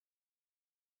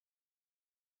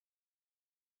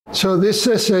So this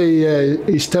is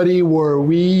a study where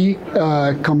we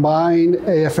combine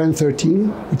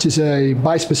AFM13, which is a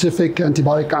bispecific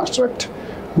antibody construct,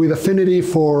 with affinity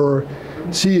for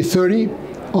CD30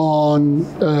 on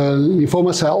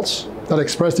lymphoma cells that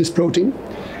express this protein,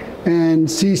 and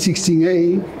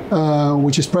CD16A,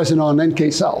 which is present on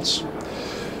NK cells.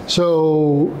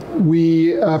 So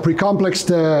we pre-complexed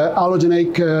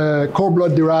allogeneic core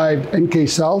blood-derived NK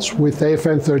cells with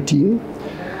AFM13,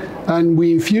 and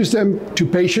we infused them to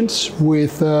patients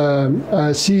with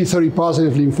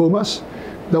CD30-positive lymphomas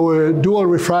that were dual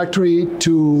refractory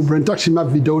to Brentuximab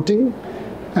vedotin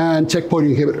and checkpoint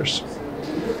inhibitors.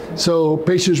 So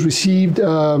patients received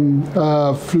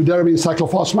fludarabine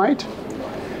cyclophosphamide,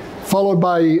 followed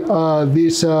by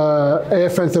these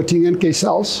AFM13 NK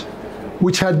cells,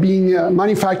 which had been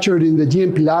manufactured in the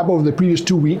GMP lab over the previous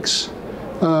 2 weeks,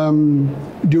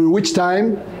 during which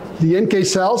time the NK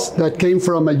cells that came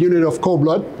from a unit of cord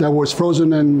blood that was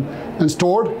frozen and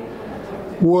stored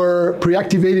were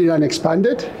pre-activated and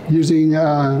expanded using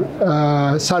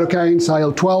cytokines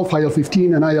IL-12,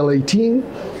 IL-15, and IL-18.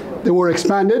 They were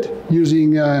expanded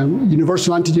using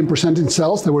universal antigen presenting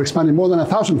cells that were expanded more than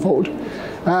 1,000-fold.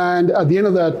 And at the end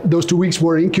of those 2 weeks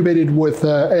were incubated with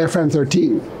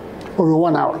AFM13 over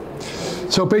 1 hour.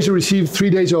 So patients received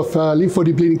 3 days of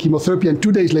lymphodepleting chemotherapy, and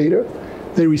 2 days later,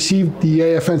 they received the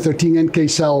AFM13 NK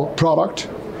cell product.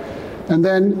 And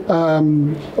then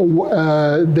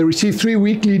they received 3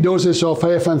 weekly doses of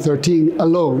AFM13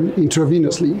 alone,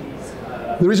 intravenously.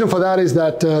 The reason for that is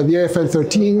that the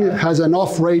AFM13 has an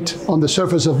off rate on the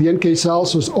surface of the NK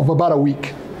cells of about a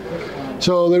week.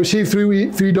 So they received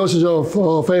three doses of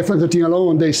AFM13 alone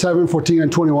on day 7, 14,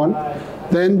 and 21.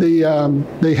 Then they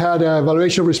had an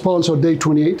evaluation of response on day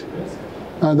 28,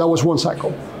 and that was 1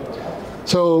 cycle.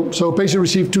 So patients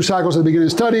received 2 cycles at the beginning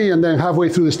of the study, and then halfway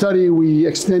through the study, we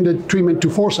extended treatment to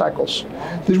 4 cycles.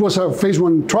 This was a phase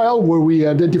 1 trial where we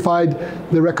identified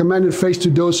the recommended phase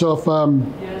 2 dose of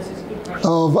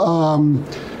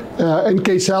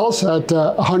NK cells at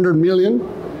 100 million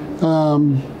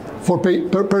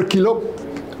per kilo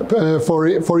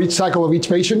for each cycle of each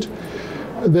patient.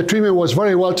 The treatment was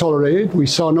very well tolerated. We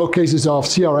saw no cases of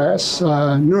CRS,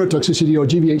 neurotoxicity, or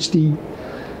GvHD.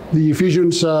 The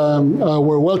infusions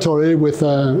were well tolerated with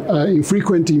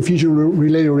infrequent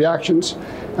infusion-related reactions.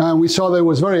 And we saw that it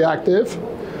was very active,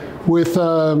 with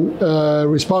a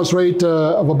response rate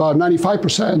of about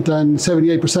 95% and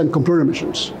 78% complete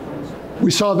remissions. We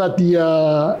saw that the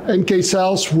NK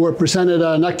cells were presented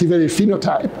an activated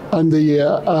phenotype, and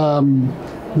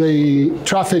they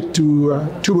trafficked to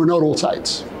tumor nodal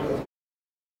sites.